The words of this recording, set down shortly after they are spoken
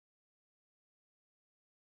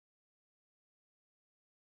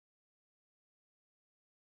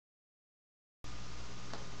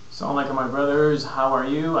Assalamu alaikum, my brothers. How are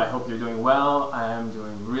you? I hope you're doing well. I am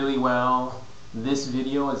doing really well. This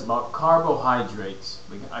video is about carbohydrates.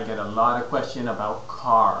 I get a lot of questions about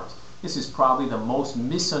carbs. This is probably the most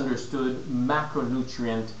misunderstood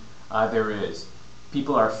macronutrient there is.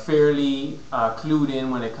 People are fairly clued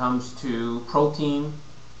in when it comes to protein.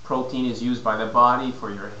 Protein is used by the body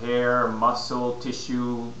for your hair, muscle,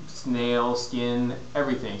 tissue, nail, skin,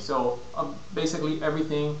 everything. So basically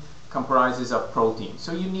everything comprises of protein.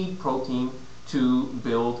 So you need protein to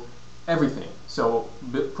build everything. So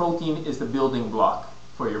protein is the building block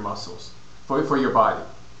for your muscles, for your body.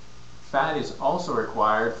 Fat is also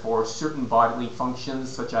required for certain bodily functions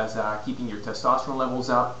such as keeping your testosterone levels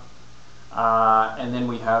up. And then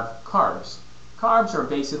we have carbs. Carbs are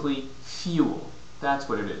basically fuel. That's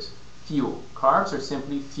what it is. Fuel. Carbs are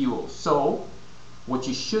simply fuel. So what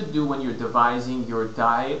you should do when you're devising your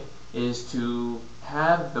diet is to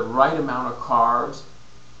have the right amount of carbs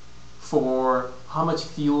for how much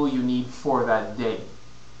fuel you need for that day.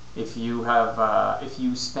 If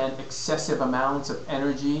you spend excessive amounts of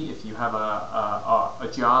energy, if you have a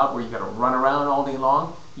job where you got to run around all day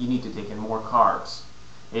long, you need to take in more carbs.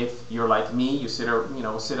 If you're like me, you sit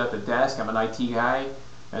at the desk. I'm an IT guy,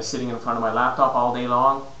 sitting in front of my laptop all day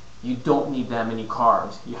long. You don't need that many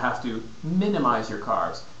carbs. You have to minimize your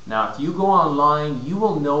carbs. Now, if you go online, you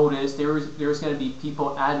will notice there's going to be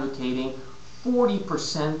people advocating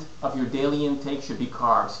 40% of your daily intake should be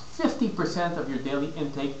carbs. 50% of your daily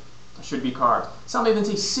intake should be carbs. Some even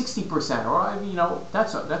say 60%, or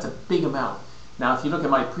that's a big amount. Now, if you look at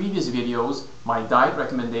my previous videos, my diet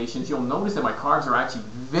recommendations, you'll notice that my carbs are actually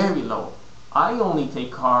very low. I only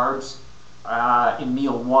take carbs in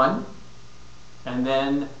meal 1, and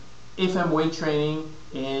then if I'm weight training,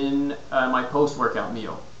 in my post-workout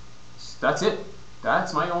meal. That's it.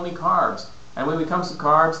 That's my only carbs. And when it comes to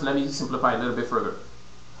carbs, let me simplify a little bit further.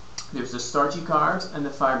 There's the starchy carbs and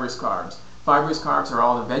the fibrous carbs. Fibrous carbs are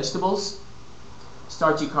all the vegetables.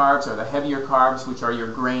 Starchy carbs are the heavier carbs, which are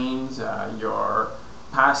your grains, your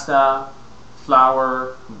pasta,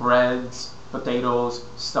 flour, breads, potatoes,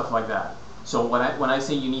 stuff like that. So when I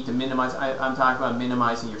say you need to minimize, I'm talking about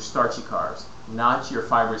minimizing your starchy carbs, not your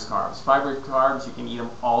fibrous carbs. Fibrous carbs, you can eat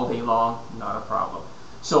them all day long, not a problem.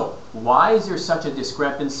 So why is there such a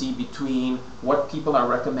discrepancy between what people are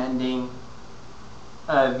recommending,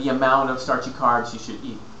 the amount of starchy carbs you should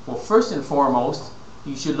eat? Well, first and foremost,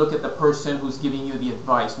 you should look at the person who's giving you the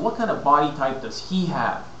advice. What kind of body type does he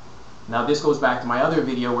have? Now, this goes back to my other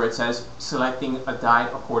video where it says selecting a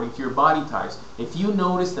diet according to your body types. If you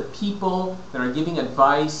notice the people that are giving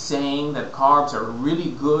advice saying that carbs are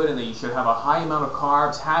really good and that you should have a high amount of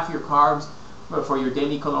carbs, half your carbs for your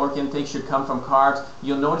daily caloric intake should come from carbs,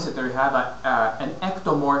 you'll notice that they have an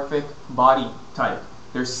ectomorphic body type.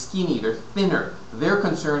 They're skinny, they're thinner. Their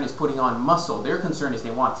concern is putting on muscle. Their concern is they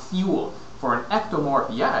want fuel. For an ectomorph,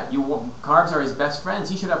 yeah, carbs are his best friends.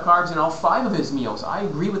 He should have carbs in all 5 of his meals. I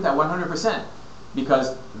agree with that 100%,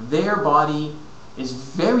 because their body is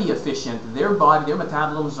very efficient. Their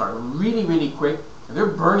metabolisms are really, really quick. They're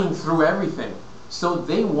burning through everything. So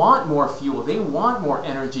they want more fuel. They want more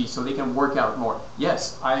energy so they can work out more.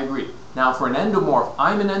 Yes, I agree. Now, for an endomorph,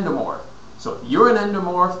 I'm an endomorph. So if you're an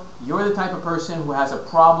endomorph, you're the type of person who has a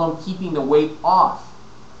problem keeping the weight off.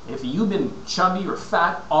 If you've been chubby or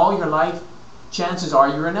fat all your life, chances are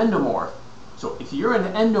you're an endomorph. So if you're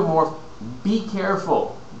an endomorph, be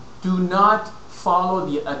careful. Do not follow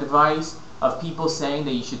the advice of people saying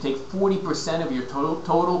that you should take 40% of your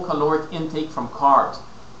total caloric intake from carbs,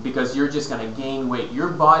 because you're just going to gain weight. Your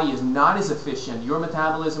body is not as efficient. Your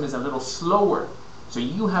metabolism is a little slower. So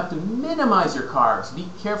you have to minimize your carbs. Be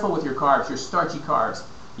careful with your carbs, your starchy carbs.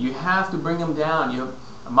 You have to bring them down.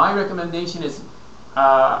 My recommendation is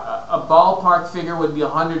a ballpark figure would be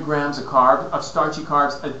 100 grams of starchy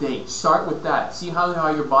carbs a day. Start with that. See how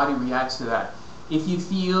your body reacts to that. If you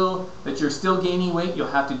feel that you're still gaining weight, you'll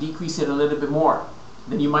have to decrease it a little bit more.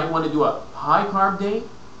 Then you might want to do a high carb day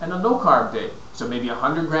and a low carb day. So maybe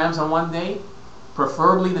 100 grams on one day,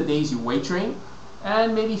 preferably the days you weight train,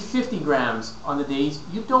 and maybe 50 grams on the days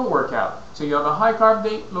you don't work out. So you have a high carb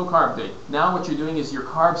day, low carb day. Now what you're doing is you're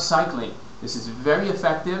carb cycling. This is very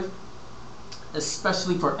effective,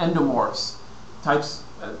 especially for endomorphs,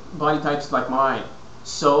 body types like mine.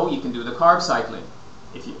 So you can do the carb cycling.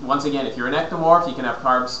 Once again, if you're an ectomorph, you can have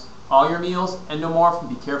carbs all your meals. Endomorph,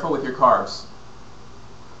 be careful with your carbs.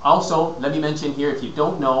 Also, let me mention here, if you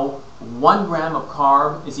don't know, 1 gram of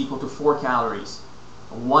carb is equal to 4 calories.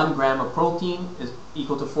 1 gram of protein is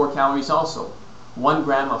equal to 4 calories also. 1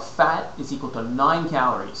 gram of fat is equal to 9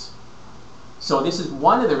 calories. So this is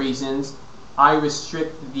one of the reasons I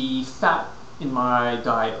restrict the fat in my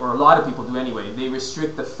diet, or a lot of people do anyway. They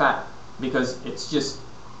restrict the fat because it's just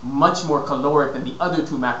much more caloric than the other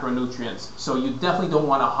two macronutrients. So you definitely don't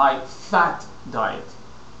want a high fat diet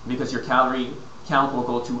because your calorie count will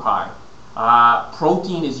go too high.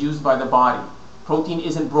 Protein is used by the body. Protein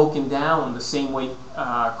isn't broken down the same way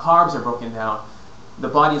carbs are broken down. The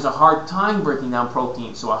body has a hard time breaking down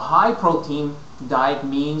protein. So a high protein diet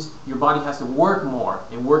means your body has to work more.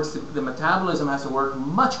 The metabolism has to work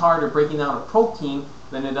much harder breaking down a protein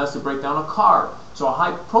than it does to break down a carb. So a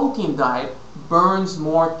high protein diet burns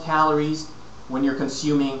more calories when you're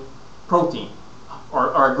consuming protein,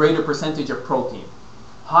 or a greater percentage of protein.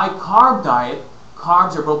 High carb diet,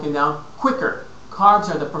 carbs are broken down quicker.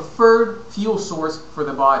 Carbs are the preferred fuel source for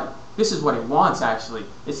the body. This is what it wants, actually.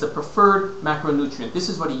 It's the preferred macronutrient. This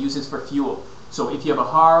is what it uses for fuel. So if you have a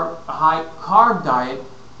high carb diet,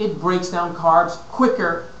 it breaks down carbs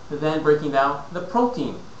quicker than breaking down the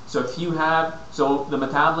protein. So the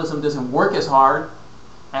metabolism doesn't work as hard,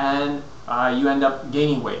 and you end up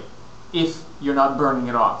gaining weight if you're not burning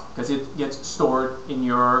it off, because it gets stored in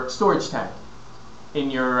your storage tank, in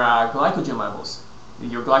your glycogen levels.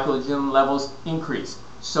 Your glycogen levels increase.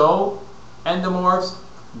 So endomorphs,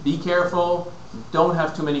 be careful. Don't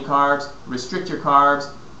have too many carbs. Restrict your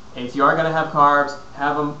carbs. And if you are going to have carbs,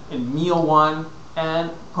 have them in meal 1 and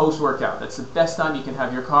post-workout. That's the best time you can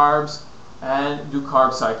have your carbs, and do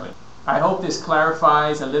carb cycling. I hope this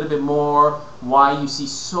clarifies a little bit more why you see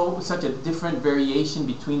such a different variation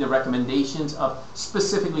between the recommendations of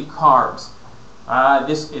specifically carbs.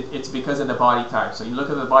 It's because of the body type. So you look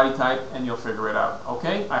at the body type and you'll figure it out.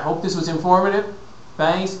 Okay? I hope this was informative.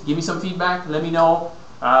 Thanks. Give me some feedback. Let me know.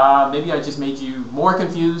 Maybe I just made you more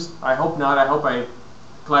confused. I hope not. I hope I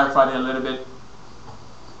clarified it a little bit.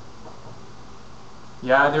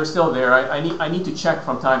 Yeah, they're still there. I need to check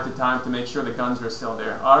from time to time to make sure the guns are still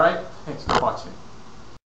there. All right? Thanks for watching.